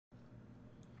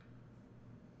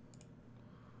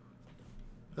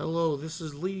Hello, this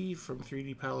is Lee from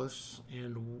 3D Palace,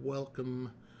 and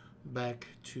welcome back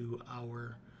to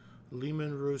our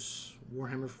Leman Russ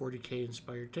Warhammer 40k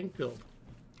inspired tank build.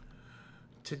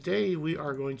 Today we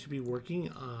are going to be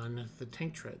working on the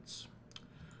tank treads.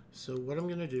 So what I'm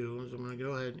going to do is I'm going to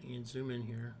go ahead and zoom in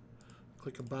here,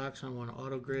 click a box, I want to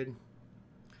auto grid,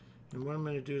 and what I'm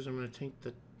going to do is I'm going to take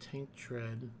the tank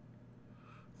tread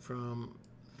from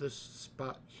this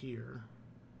spot here,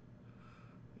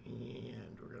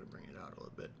 and we're going to bring it out a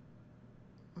little bit.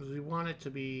 We want it to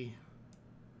be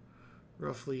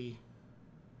roughly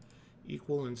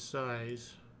equal in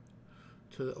size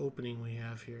to the opening we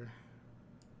have here.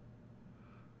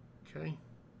 Okay,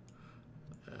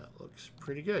 that looks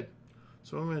pretty good.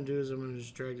 So what I'm going to do is I'm going to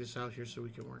just drag this out here so we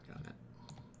can work on it.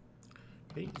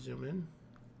 Okay, zoom in.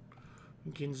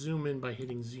 You can zoom in by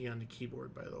hitting Z on the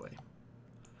keyboard, by the way.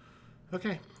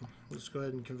 Okay, let's go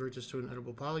ahead and convert this to an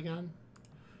editable polygon.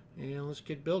 And let's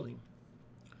get building.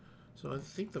 So I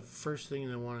think the first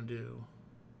thing I want to do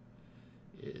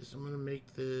is I'm going to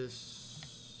make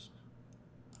this,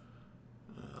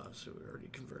 so we're already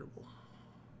convertible.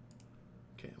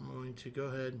 Okay, I'm going to go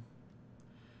ahead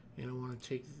and I want to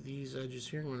take these edges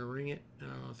here, I'm going to ring it,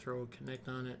 and I'm going to throw a connect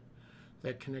on it.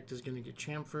 That connect is going to get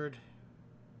chamfered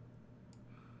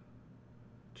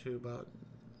to about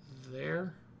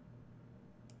there.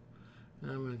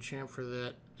 And I'm going to chamfer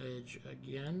that edge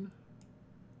again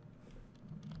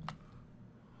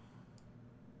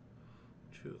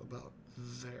to about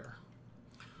there.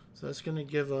 So that's going to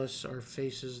give us our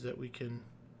faces that we can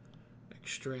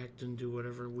extract and do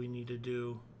whatever we need to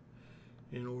do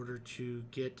in order to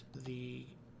get the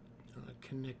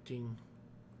connecting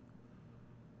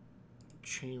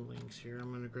chain links here.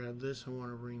 I'm going to grab this. I want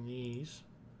to ring these.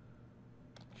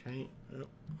 Okay. Oh.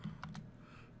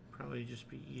 Probably just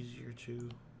be easier to,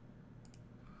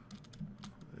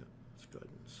 let's go ahead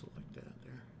and select that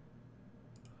there.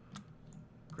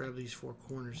 Grab these four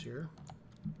corners here.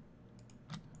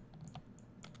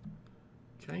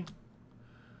 Okay.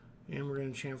 And we're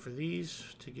going to chamfer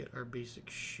these to get our basic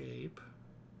shape.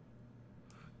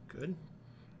 Good.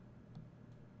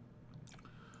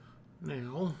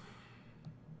 Now,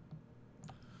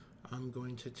 I'm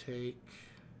going to take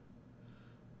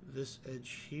this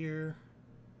edge here,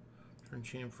 turn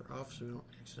chamfer off so we don't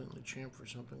accidentally chamfer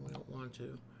something we don't want to.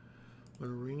 I'm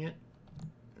going to ring it,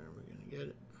 and we're going to get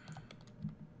it.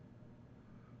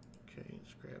 Okay,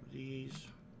 let's grab these,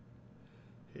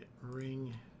 hit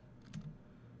ring,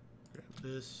 grab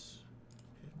this,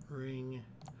 hit ring,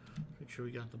 make sure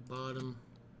we got the bottom.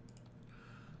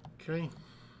 Okay, I'm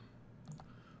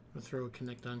going to throw a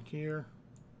connect on here,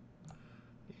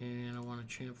 and I want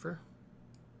to chamfer.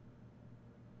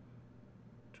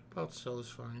 About so is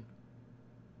fine.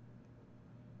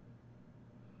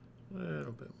 A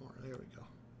little bit more. There we go.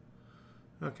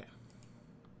 Okay.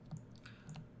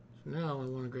 So now I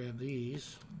want to grab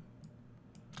these,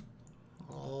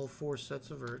 all four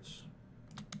sets of verts,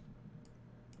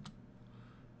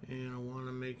 and I want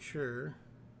to make sure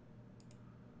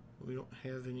we don't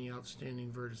have any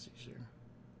outstanding vertices here.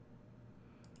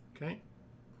 Okay.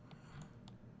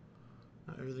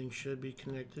 Now everything should be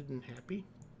connected and happy.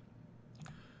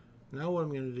 Now what I'm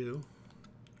going to do,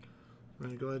 I'm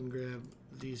going to go ahead and grab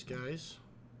these guys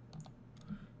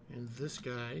and this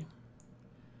guy,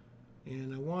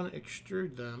 and I want to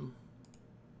extrude them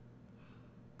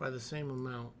by the same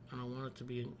amount, and I want it to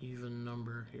be an even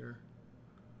number here.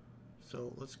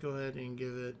 So let's go ahead and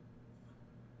give it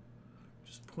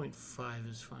just 0.5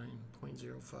 is fine,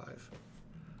 0.05.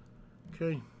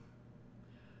 Okay,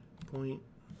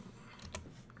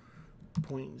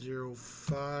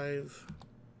 0.05.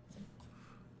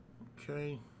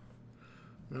 Okay,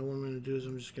 now what I'm going to do is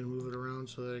I'm just going to move it around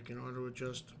so that I can auto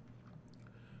adjust,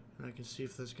 and I can see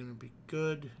if that's going to be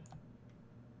good.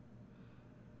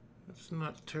 That's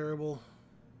not terrible.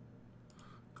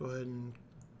 Go ahead and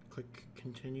click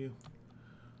continue.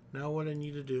 Now what I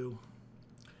need to do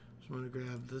is I'm going to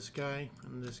grab this guy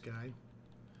and this guy.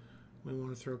 We want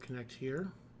to throw connect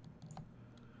here,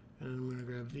 and then I'm going to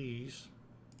grab these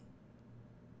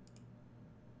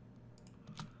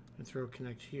and throw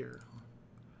connect here.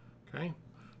 Okay,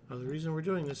 now the reason we're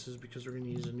doing this is because we're going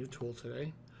to use a new tool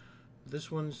today.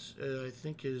 This one's I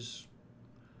think is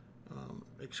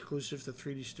exclusive to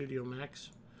 3D Studio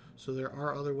Max, so there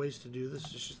are other ways to do this.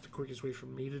 It's just the quickest way for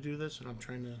me to do this, and I'm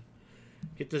trying to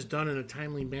get this done in a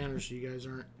timely manner so you guys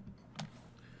aren't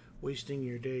wasting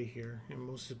your day here. And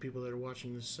most of the people that are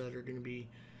watching this set are going to be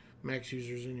Max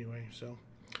users anyway. So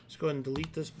let's go ahead and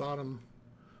delete this bottom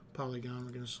polygon.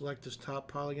 We're going to select this top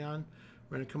polygon.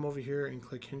 We're going to come over here and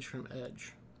click hinge from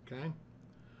edge. Okay, I'm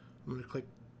going to click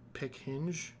pick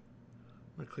hinge.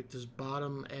 I'm going to click this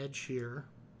bottom edge here.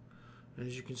 And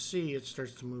as you can see, it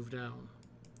starts to move down.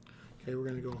 Okay, we're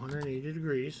going to go 180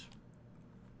 degrees.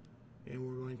 And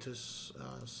we're going to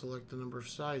select the number of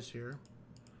sides here.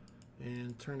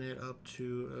 And turn it up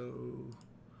to,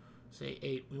 say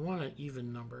 8. We want an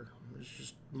even number. It's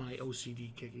just my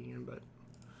OCD kicking in, but...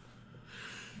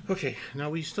 Okay, now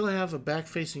we still have a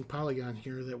back-facing polygon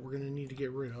here that we're going to need to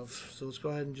get rid of. So let's go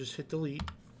ahead and just hit delete.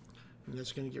 And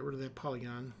that's going to get rid of that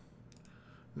polygon.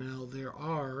 Now there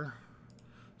are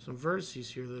some vertices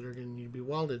here that are going to need to be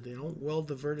welded. They don't weld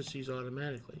the vertices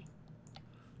automatically.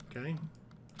 Okay,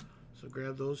 so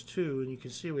grab those two, and you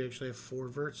can see we actually have 4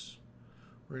 verts.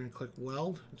 We're going to click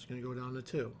weld. It's going to go down to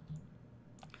 2.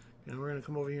 Now we're going to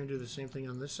come over here and do the same thing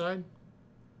on this side.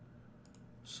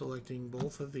 Selecting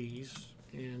both of these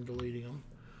and deleting them.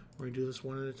 We're going to do this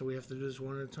one at a time. We have to do this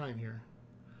one at a time here.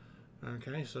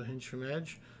 Okay, so hinge from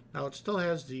edge. Now it still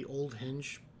has the old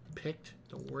hinge picked.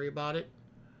 Don't worry about it.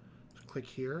 Just click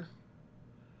here.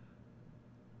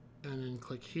 And then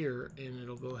click here, and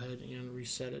it'll go ahead and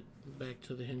reset it back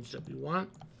to the hinge that we want.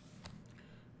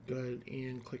 Go ahead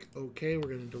and click OK. We're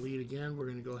going to delete again. We're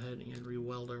going to go ahead and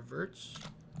re-weld our verts.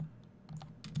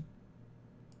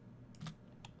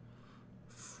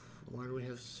 Why do we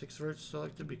have 6 verts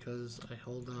selected? Because I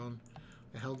held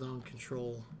down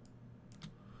Control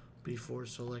before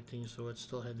selecting, so it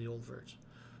still had the old verts.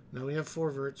 Now we have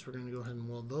 4 verts. We're going to go ahead and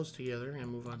weld those together and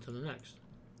move on to the next.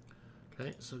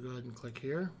 Okay, so go ahead and click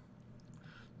here.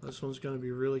 This one's going to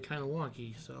be really kind of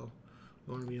wonky, so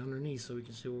we want to be underneath so we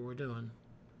can see what we're doing.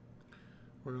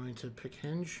 We're going to pick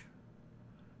hinge.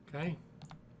 Okay,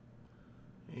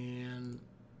 and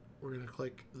we're going to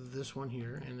click this one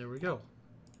here, and there we go.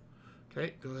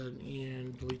 Okay, go ahead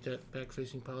and delete that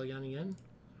back-facing polygon again.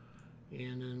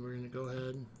 And then we're going to go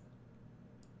ahead,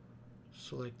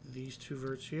 select these 2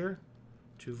 verts here,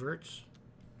 2 verts.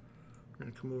 We're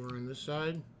going to come over on this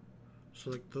side,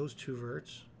 select those 2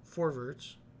 verts, 4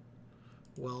 verts,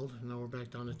 weld, and now we're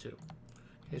back down to 2.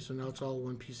 Okay, so now it's all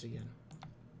one piece again.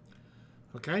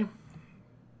 Okay.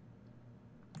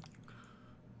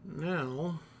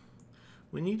 Now,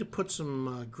 we need to put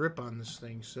some grip on this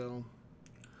thing, so...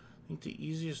 I think the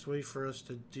easiest way for us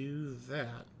to do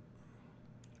that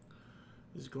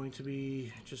is going to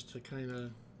be just to kind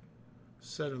of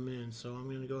set them in. So I'm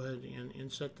going to go ahead and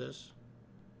inset this.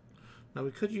 Now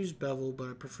we could use bevel, but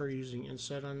I prefer using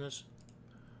inset on this.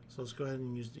 So let's go ahead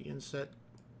and use the inset.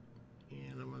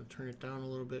 And I'm going to turn it down a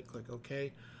little bit, click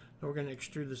OK. Now we're going to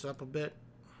extrude this up a bit.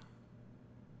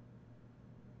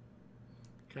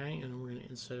 Okay, and then we're going to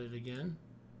inset it again.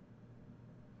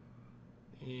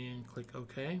 And click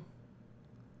OK.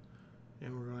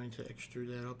 And we're going to extrude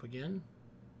that up again.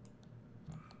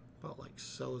 About like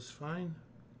so is fine.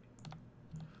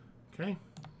 Okay.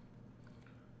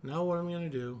 Now what I'm going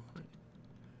to do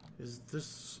is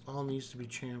this all needs to be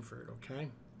chamfered, okay?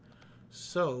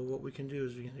 So what we can do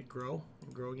is we can hit grow,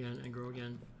 and grow again, and grow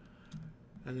again.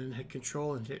 And then hit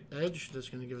control and hit edge. That's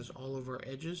going to give us all of our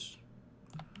edges.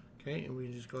 Okay, and we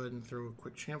can just go ahead and throw a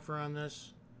quick chamfer on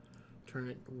this. Turn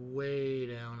it way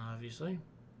down, obviously.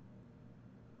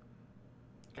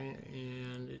 Okay,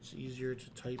 and it's easier to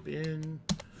type in.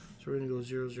 So we're going to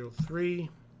go 003.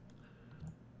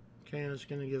 Okay, and it's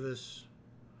going to give us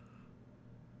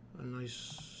a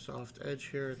nice soft edge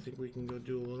here. I think we can go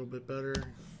do a little bit better.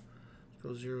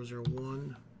 Let's go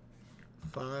 001,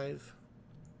 5.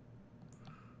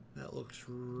 That looks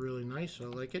really nice. I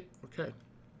like it. Okay.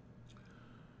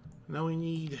 Now we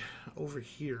need over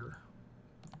here.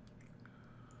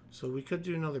 So we could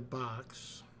do another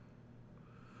box,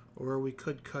 or we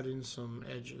could cut in some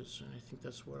edges, and I think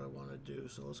that's what I want to do.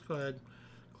 So let's go ahead,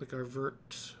 click our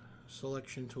vert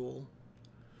selection tool,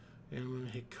 and I'm going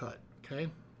to hit cut. Okay.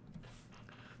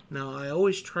 Now I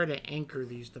always try to anchor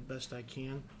these the best I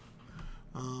can.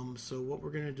 So what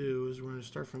we're going to do is we're going to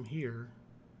start from here,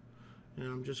 and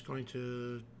I'm just going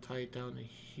to tie it down to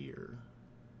here.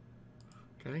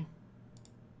 Okay.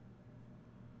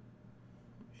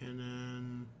 And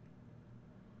then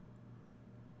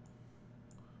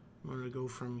I'm going to go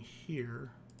from here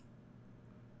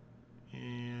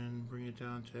and bring it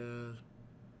down to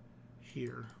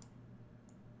here.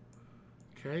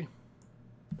 Okay.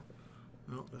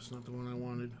 No, that's not the one I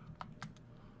wanted.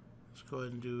 Let's go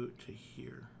ahead and do it to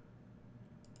here.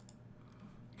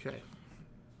 Okay.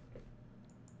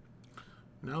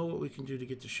 Now what we can do to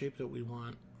get the shape that we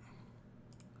want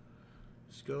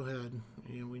is go ahead,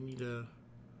 and we need to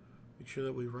make sure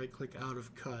that we right click out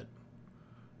of cut.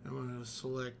 I'm going to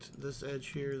select this edge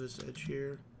here, this edge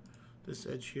here, this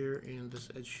edge here, and this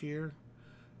edge here.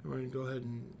 And we're going to go ahead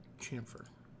and chamfer.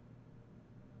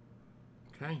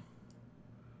 Okay.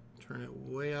 Turn it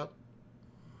way up.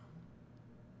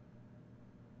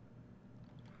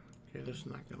 Okay, this is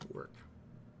not going to work.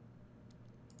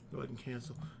 Go ahead and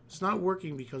cancel. It's not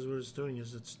working because what it's doing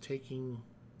is it's taking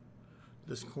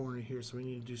this corner here, so we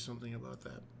need to do something about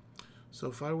that. So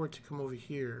if I were to come over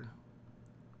here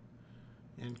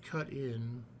and cut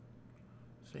in,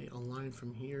 say, a line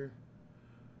from here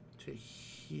to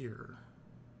here,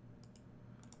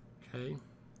 okay,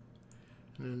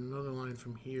 and then another line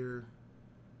from here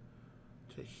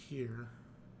to here.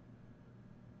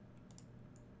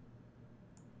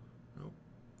 Nope.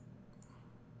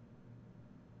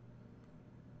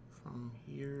 From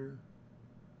here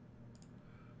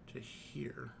to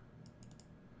here.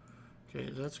 Okay,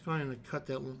 that's going to cut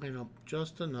that line up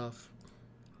just enough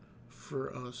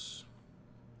for us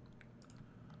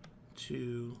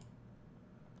to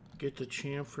get the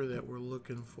chamfer that we're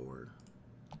looking for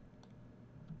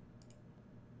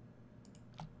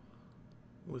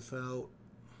without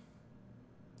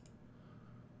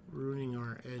ruining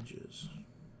our edges.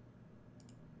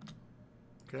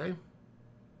 Okay,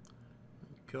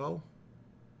 go.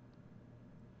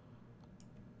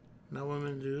 Now what I'm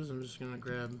going to do is I'm just going to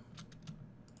grab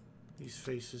these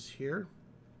faces here,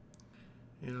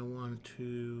 and I want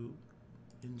to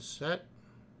inset,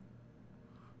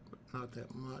 but not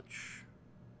that much,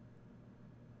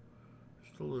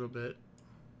 just a little bit.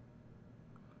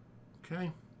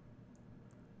 Okay,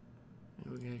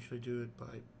 and we can actually do it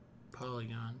by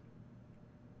polygon.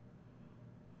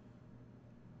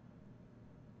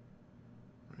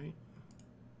 Right,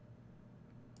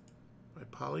 by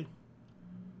poly.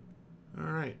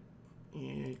 All right,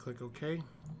 and click OK.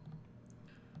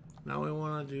 Now what I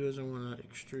want to do is I want to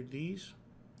extrude these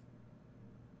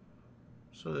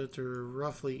so that they're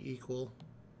roughly equal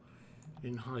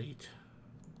in height.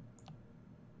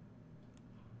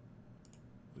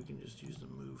 We can just use the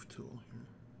move tool here.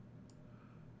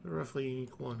 They're roughly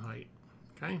equal in height.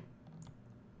 Okay.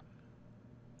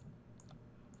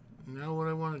 Now what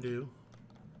I want to do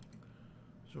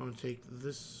is I want to take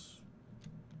this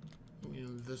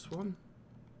and this one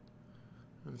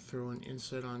and throw an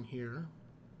inset on here.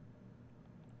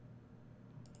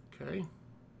 Okay.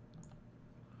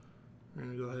 We're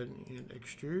going to go ahead and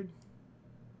extrude.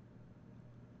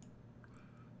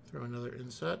 Throw another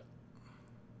inset.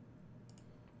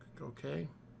 Click OK.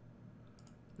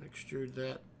 And extrude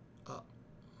that up.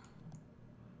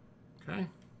 Okay.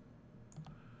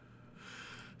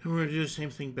 And we're going to do the same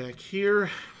thing back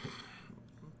here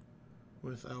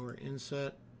with our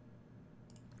inset.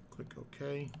 Click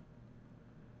OK.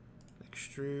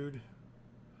 Extrude.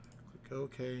 Click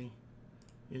OK.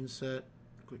 Inset.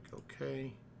 Click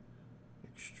OK.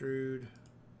 Extrude.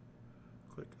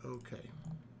 Click OK.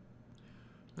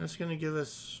 That's going to give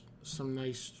us some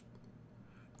nice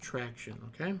traction,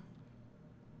 okay?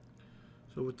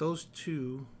 So with those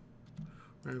two,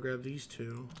 we're going to grab these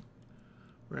two.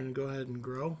 We're going to go ahead and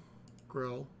grow,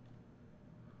 grow,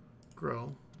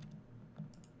 grow,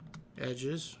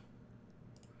 edges,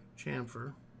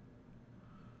 chamfer,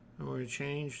 and we're going to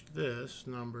change this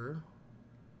number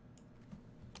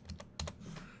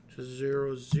to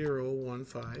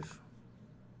 0015.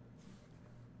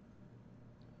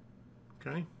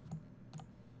 Okay.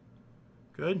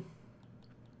 Good.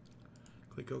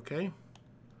 Click OK.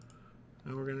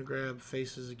 And we're going to grab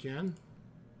faces again.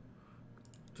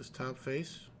 This top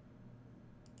face.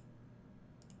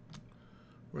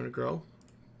 We're going to grow.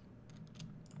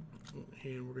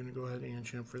 And we're going to go ahead and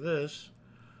chamfer this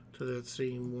to that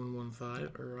same 115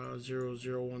 or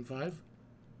 0015.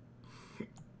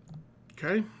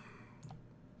 Okay.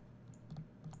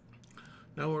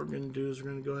 Now what we're going to do is we're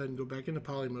going to go ahead and go back into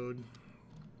poly mode.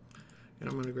 And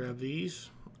I'm going to grab these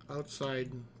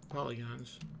outside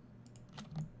polygons.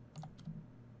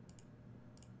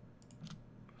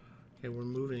 Okay, we're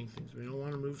moving things. We don't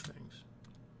want to move things.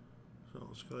 So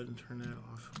let's go ahead and turn that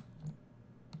off.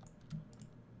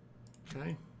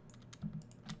 Okay.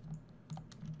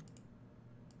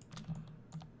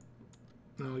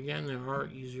 Now again, there are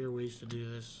easier ways to do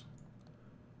this.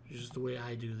 It's just the way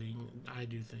I do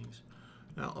things.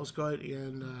 Now let's go ahead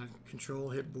and Control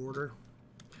hit border.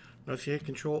 Now if you hit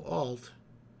Control Alt,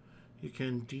 you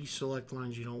can deselect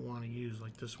lines you don't want to use,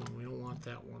 like this one. We don't want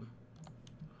that one.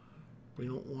 We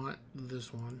don't want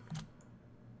this one.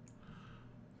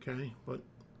 Okay, but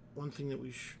one thing that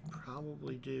we should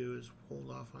probably do is hold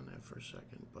off on that for a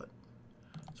second, but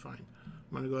it's fine.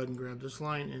 I'm going to go ahead and grab this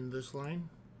line and this line.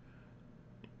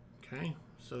 Okay,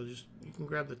 so just you can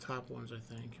grab the top ones, I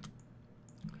think.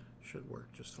 Should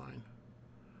work just fine.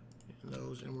 And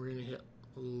those, and we're going to hit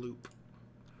loop.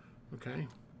 Okay,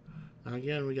 now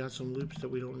again, we got some loops that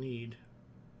we don't need.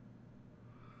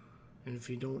 And if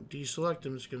you don't deselect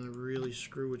them, it's going to really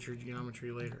screw with your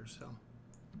geometry later. So,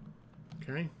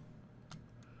 okay.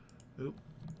 Oop.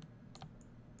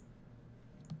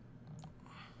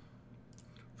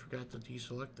 Forgot to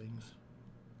deselect things.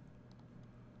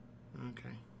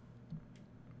 Okay.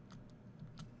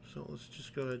 So let's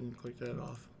just go ahead and click that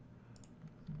off.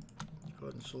 Go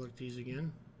ahead and select these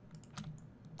again.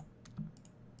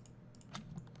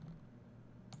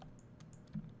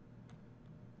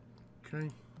 Okay.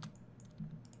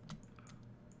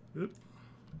 Oop.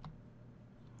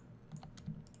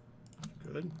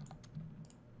 Good.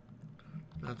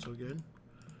 Not so good.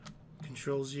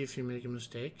 Control Z if you make a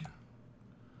mistake.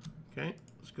 Okay,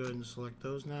 let's go ahead and select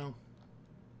those now.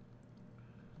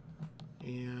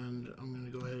 And I'm going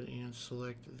to go ahead and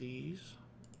select these.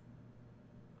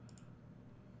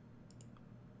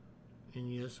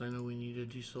 And yes, I know we need to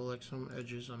deselect some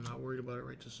edges. I'm not worried about it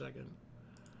right this second.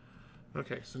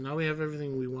 Okay, so now we have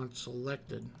everything we want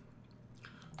selected.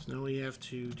 So now we have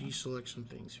to deselect some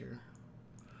things here.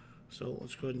 So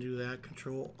let's go ahead and do that.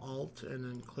 Control Alt and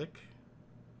then click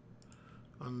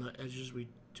on the edges we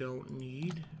don't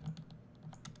need.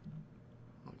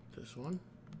 Like this one.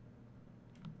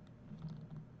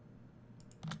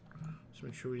 Let's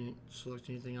make sure we didn't select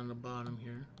anything on the bottom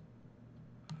here.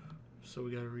 So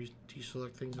we got to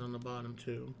deselect things on the bottom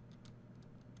too.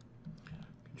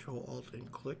 Control Alt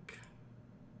and click.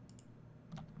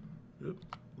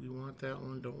 Oop, we want that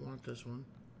one, don't want this one.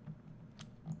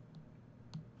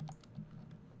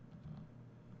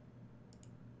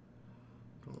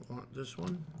 Don't want this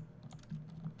one.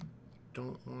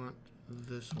 Don't want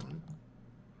this one.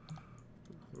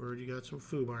 We already got some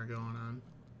foobar going on.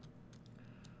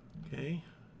 Okay.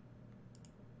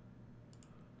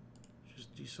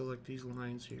 Just deselect these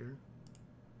lines here.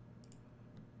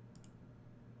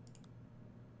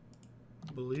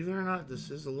 Believe it or not,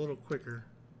 this is a little quicker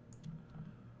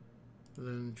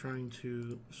than trying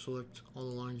to select all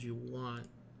the lines you want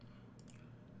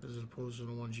as opposed to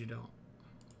the ones you don't.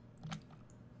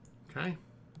 Okay.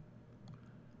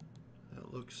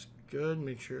 That looks good.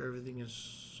 Make sure everything is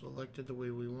selected the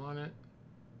way we want it.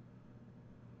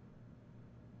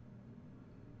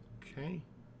 Okay.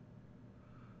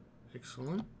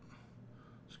 Excellent.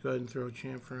 Let's go ahead and throw a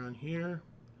chamfer on here.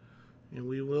 And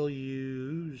we will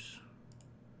use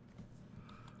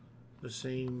the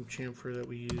same chamfer that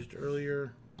we used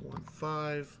earlier,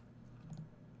 1.5.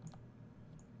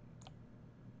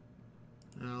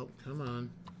 Now, come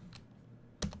on.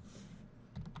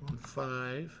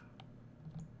 1.5.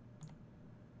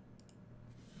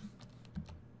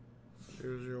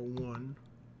 0.015.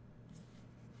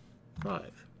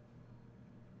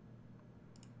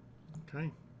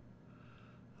 Okay.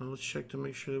 Now let's check to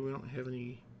make sure that we don't have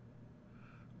any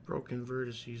broken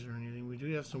vertices or anything. We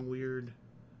do have some weird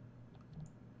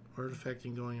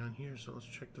artifacting going on here, so let's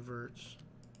check the verts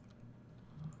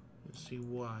and see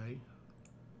why.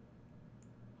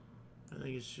 I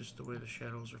think it's just the way the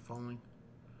shadows are falling.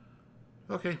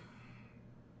 Okay.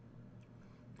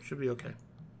 Should be okay.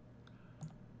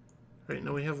 Right,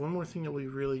 now we have one more thing that we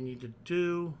really need to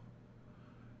do,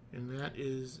 and that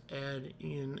is add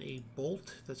in a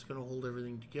bolt that's going to hold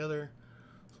everything together.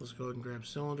 So let's go ahead and grab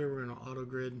cylinder. We're going to auto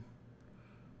grid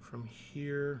from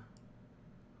here.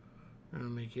 We're going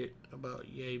to make it about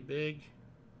yay big.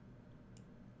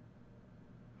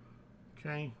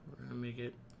 Okay, we're going to make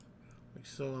it like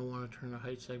so. I want to turn the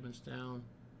height segments down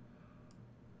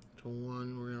to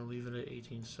 1. We're going to leave it at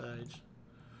 18 sides.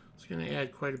 It's going to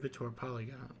add quite a bit to our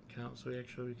polygon count, so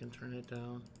we can turn it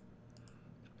down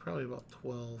to probably about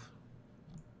 12.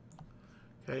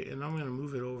 Okay, and I'm going to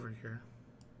move it over here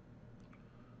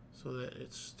so that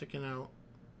it's sticking out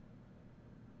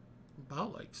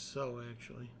about like so,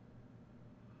 actually.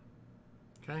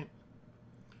 Okay,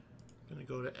 I'm going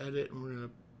to go to edit, and we're going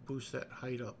to boost that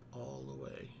height up all the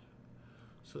way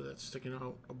so that's sticking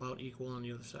out about equal on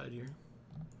the other side here.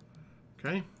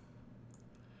 Okay.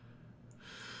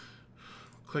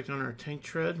 Click on our tank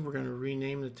tread. We're going to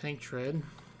rename the tank tread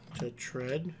to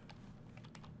tread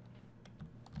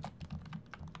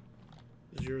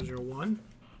 001.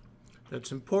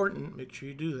 That's important. Make sure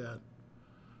you do that.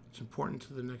 It's important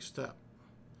to the next step.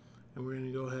 And we're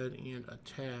going to go ahead and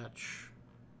attach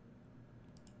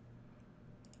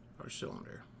our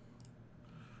cylinder.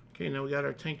 Okay, now we got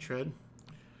our tank tread,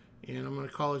 and I'm going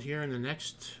to call it here in the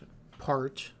next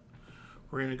part.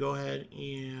 We're going to go ahead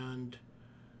and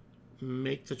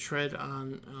make the tread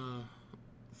on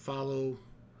follow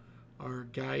our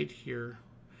guide here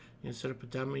and set up a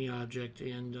dummy object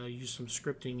and use some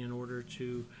scripting in order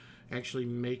to actually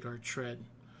make our tread.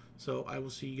 So I will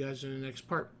see you guys in the next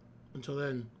part. Until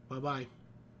then, bye bye.